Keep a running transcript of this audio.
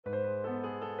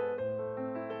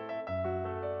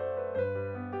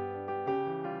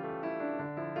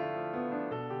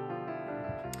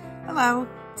Hello,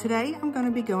 today I'm going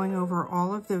to be going over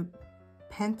all of the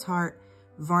Pentart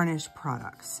varnish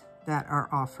products that are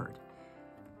offered.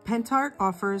 Pentart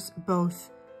offers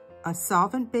both a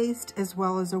solvent-based as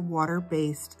well as a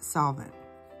water-based solvent.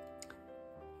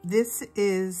 This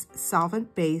is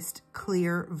solvent-based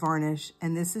clear varnish,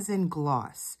 and this is in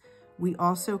gloss. We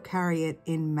also carry it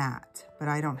in matte, but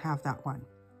I don't have that one.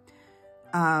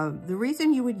 The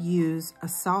reason you would use a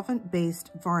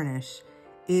solvent-based varnish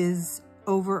is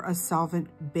over a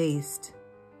solvent-based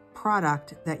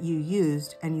product that you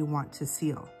used and you want to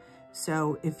seal.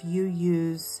 So if you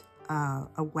use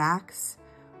a wax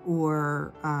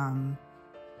or an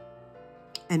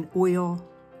oil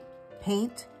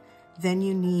paint, then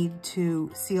you need to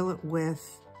seal it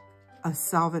with a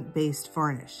solvent-based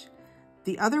varnish.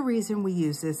 The other reason we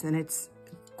use this, and it's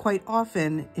quite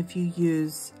often if you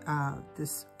use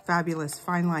this fabulous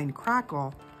fine line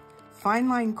crackle,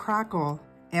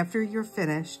 after you're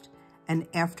finished and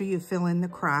after you fill in the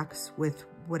cracks with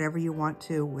whatever you want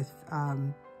to, with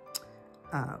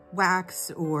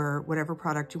wax or whatever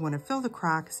product you want to fill the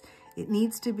cracks, it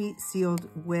needs to be sealed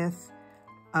with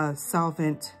a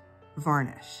solvent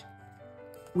varnish.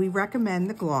 We recommend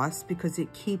the gloss because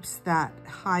it keeps that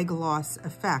high gloss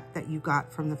effect that you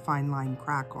got from the fine line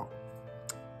crackle.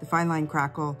 The fine line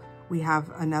crackle, we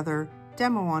have another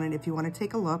demo on it if you want to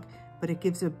take a look, but it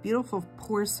gives a beautiful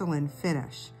porcelain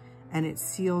finish and it's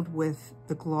sealed with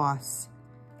the gloss.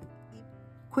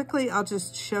 Quickly, I'll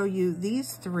just show you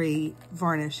these three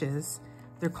varnishes.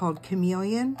 They're called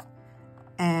Chameleon,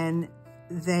 and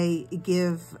they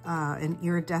give an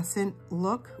iridescent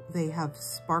look. They have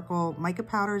sparkle mica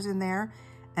powders in there,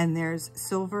 and there's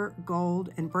silver, gold,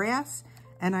 and brass.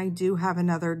 And I do have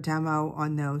another demo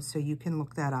on those, so you can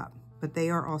look that up. But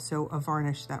they are also a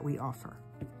varnish that we offer.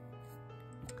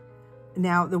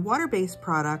 Now, the water-based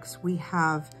products, we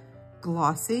have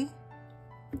Glossy,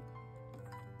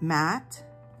 Matte,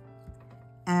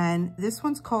 and this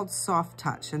one's called Soft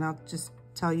Touch, and I'll just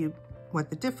tell you what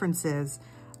the difference is.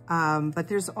 But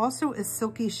there's also a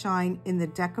silky shine in the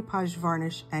decoupage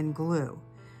varnish and glue.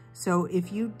 So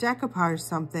if you decoupage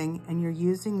something and you're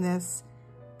using this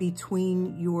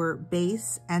between your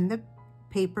base and the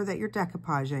paper that you're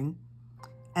decoupaging,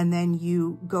 and then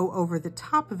you go over the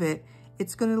top of it,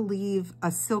 it's going to leave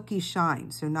a silky shine.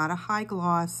 So not a high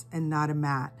gloss and not a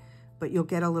matte, but you'll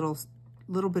get a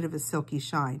little bit of a silky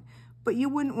shine. But you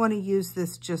wouldn't want to use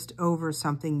this just over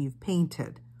something you've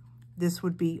painted. This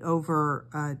would be over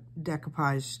a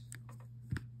decoupage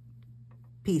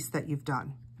piece that you've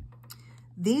done.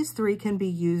 These three can be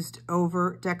used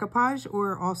over decoupage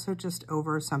or also just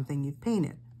over something you've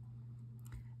painted.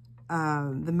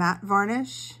 The matte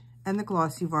varnish and the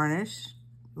glossy varnish,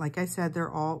 like I said,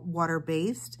 they're all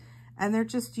water-based, and they're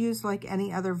just used like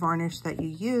any other varnish that you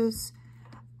use.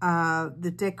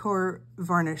 The Decor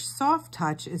Varnish Soft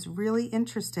Touch is really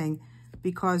interesting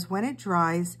because when it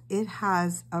dries, it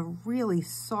has a really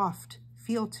soft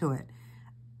feel to it.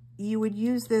 You would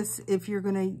use this if you're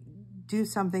going to do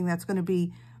something that's going to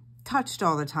be touched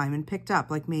all the time and picked up,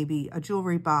 like maybe a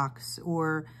jewelry box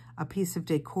or a piece of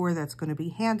decor that's going to be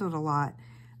handled a lot.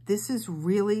 This is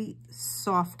really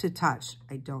soft to touch.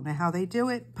 I don't know how they do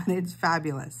it, but it's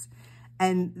fabulous.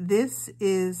 And this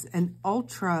is an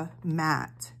ultra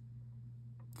matte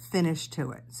finish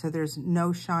to it. So there's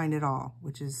no shine at all,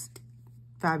 which is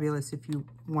fabulous if you're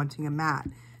wanting a matte.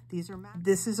 These are matte.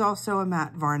 This is also a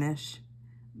matte varnish,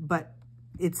 but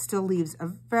it still leaves a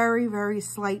very, very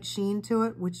slight sheen to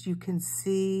it, which you can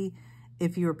see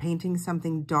if you're painting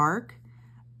something dark.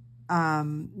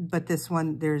 But this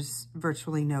one, there's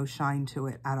virtually no shine to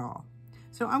it at all.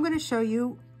 So I'm going to show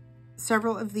you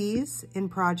several of these in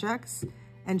projects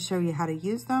and show you how to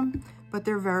use them, but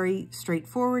they're very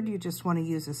straightforward. You just want to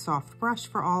use a soft brush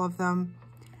for all of them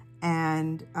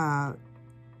and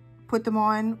put them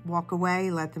on, walk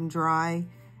away, let them dry,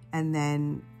 and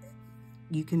then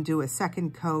you can do a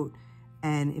second coat.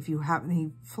 And if you have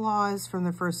any flaws from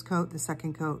the first coat, the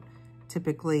second coat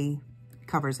typically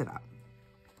covers it up.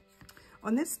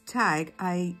 On this tag,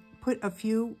 I put a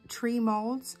few tree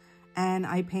molds and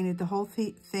I painted the whole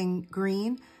thing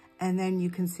green, and then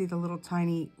you can see the little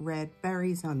tiny red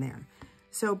berries on there.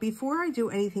 So before I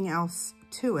do anything else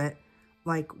to it,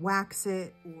 like wax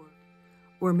it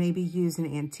or maybe use an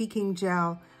antiquing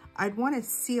gel, I'd want to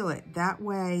seal it. That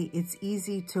way it's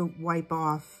easy to wipe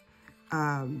off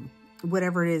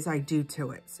whatever it is I do to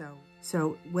it.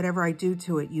 So whatever I do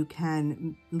to it, you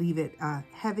can leave it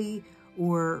heavy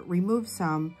or remove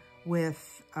some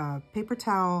with a paper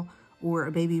towel or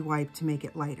a baby wipe to make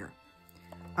it lighter.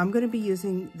 I'm going to be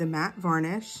using the matte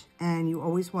varnish, and you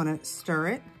always want to stir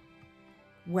it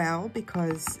well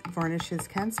because varnishes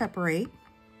can separate.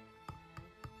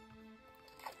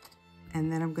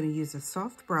 And then I'm going to use a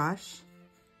soft brush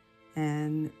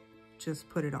and just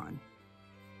put it on.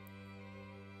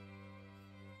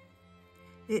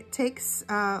 It takes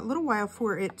a little while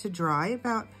for it to dry,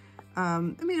 about, I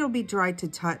mean, it'll be dry to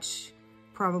touch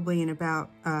probably in about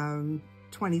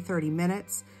 20-30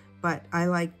 minutes, but I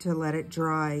like to let it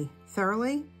dry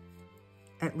thoroughly,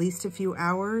 at least a few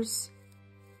hours.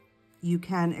 You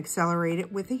can accelerate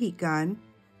it with a heat gun.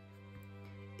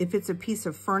 If it's a piece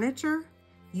of furniture,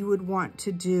 you would want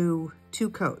to do 2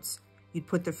 coats. You'd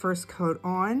put the first coat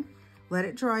on, let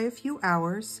it dry a few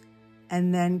hours,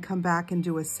 and then come back and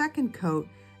do a second coat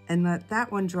and let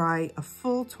that one dry a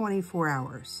full 24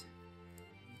 hours.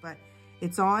 But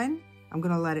it's on, I'm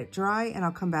gonna let it dry and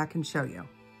I'll come back and show you.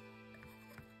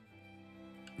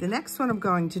 The next one I'm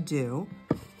going to do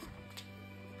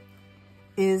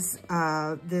is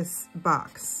this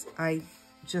box. I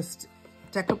just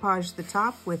decoupaged the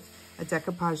top with a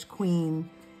decoupage queen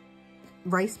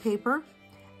rice paper.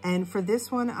 And for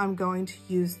this one, I'm going to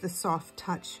use the Soft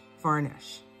Touch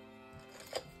varnish.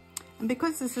 And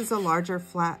because this is a larger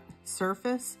flat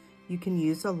surface, you can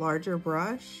use a larger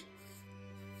brush.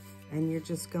 And you're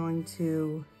just going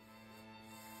to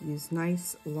use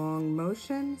nice long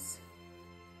motions.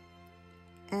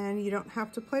 And you don't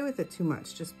have to play with it too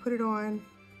much. Just put it on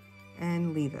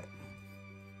and leave it.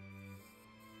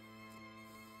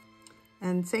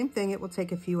 And same thing, it will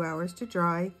take a few hours to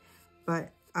dry,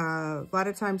 but a lot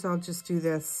of times I'll just do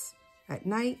this at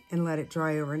night and let it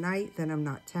dry overnight. Then I'm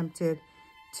not tempted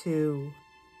to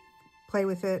play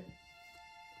with it.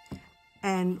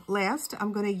 And last,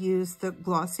 I'm going to use the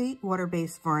Glossy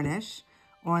water-based varnish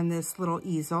on this little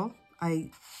easel.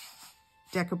 I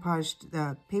decoupaged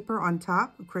the paper on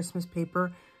top, Christmas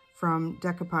paper from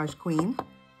Decoupage Queen.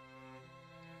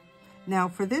 Now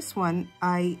for this one,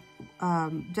 I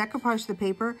decoupaged the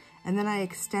paper and then I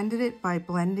extended it by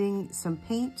blending some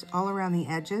paint all around the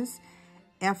edges.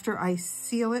 After I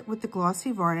seal it with the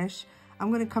glossy varnish, I'm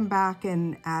going to come back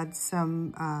and add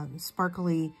some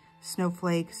sparkly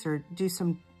snowflakes or do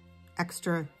some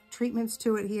extra treatments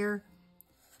to it here.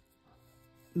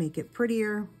 Make it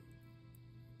prettier.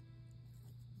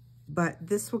 But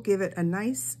this will give it a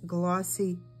nice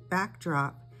glossy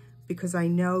backdrop because I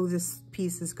know this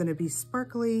piece is going to be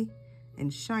sparkly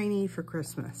and shiny for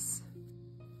Christmas.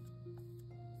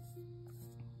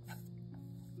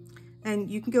 And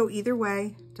you can go either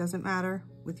way, doesn't matter,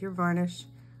 with your varnish,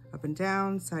 up and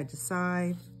down, side to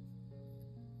side.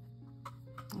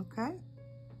 Okay.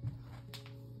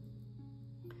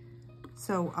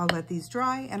 So I'll let these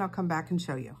dry and I'll come back and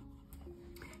show you.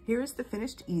 Here's the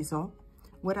finished easel.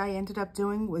 What I ended up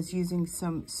doing was using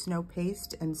some snow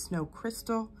paste and snow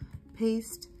crystal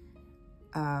paste.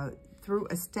 Through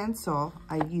a stencil,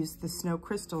 I used the snow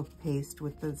crystal paste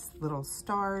with the little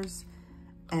stars,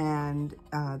 and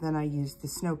then I used the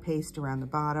snow paste around the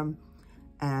bottom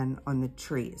and on the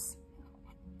trees.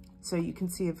 So you can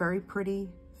see a very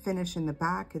pretty finish in the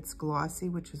back. It's glossy,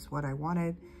 which is what I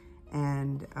wanted,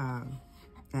 and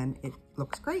it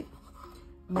looks great.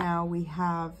 Now we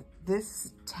have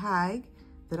this tag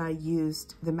that I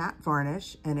used the matte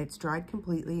varnish, and it's dried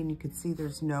completely, and you can see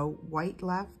there's no white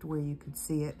left where you could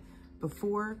see it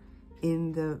before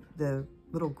in the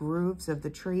little grooves of the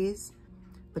trees,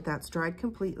 but that's dried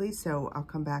completely, so I'll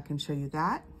come back and show you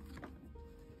that.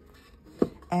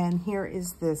 And here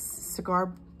is this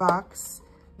cigar box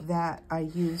that I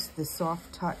used the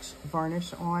Soft Touch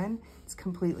varnish on. It's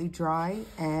completely dry,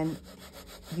 and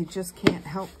you just can't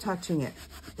help touching it.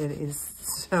 It is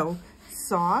so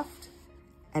soft.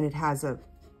 And it has a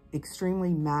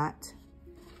extremely matte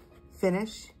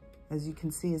finish. As you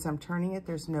can see, as I'm turning it,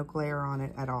 there's no glare on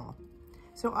it at all.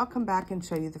 So I'll come back and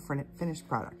show you the finished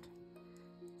product.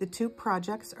 The 2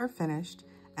 projects are finished,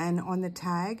 and on the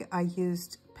tag, I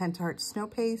used Pentart snow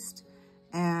paste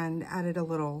and added a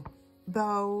little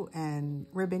bow and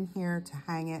ribbon here to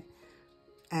hang it.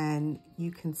 And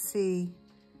you can see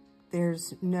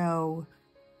there's no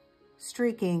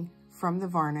streaking from the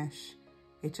varnish.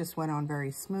 It just went on very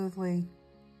smoothly,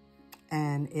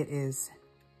 and it is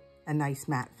a nice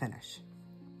matte finish.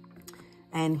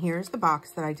 And here's the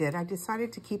box that I did. I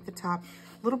decided to keep the top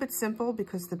a little bit simple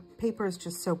because the paper is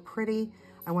just so pretty.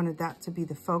 I wanted that to be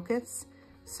the focus.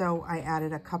 So I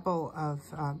added a couple of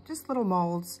just little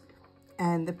molds.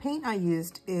 And the paint I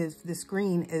used is, this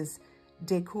green is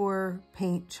Decor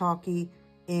Paint Chalky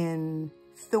in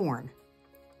Thorn.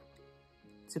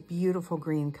 It's a beautiful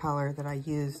green color that I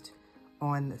used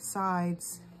on the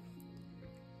sides.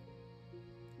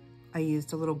 I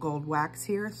used a little gold wax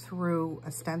here through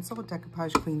a stencil, a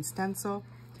Decoupage Queen stencil,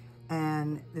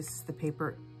 And this is the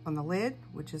paper on the lid,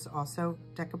 which is also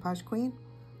Decoupage Queen.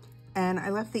 And I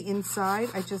left the inside,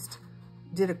 I just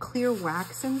did a clear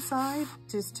wax inside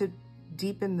just to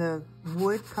deepen the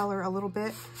wood color a little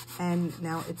bit. And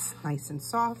now it's nice and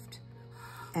soft,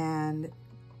 and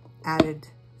added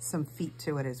some feet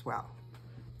to it as well.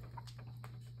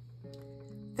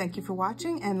 Thank you for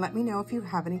watching, and let me know if you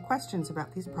have any questions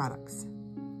about these products.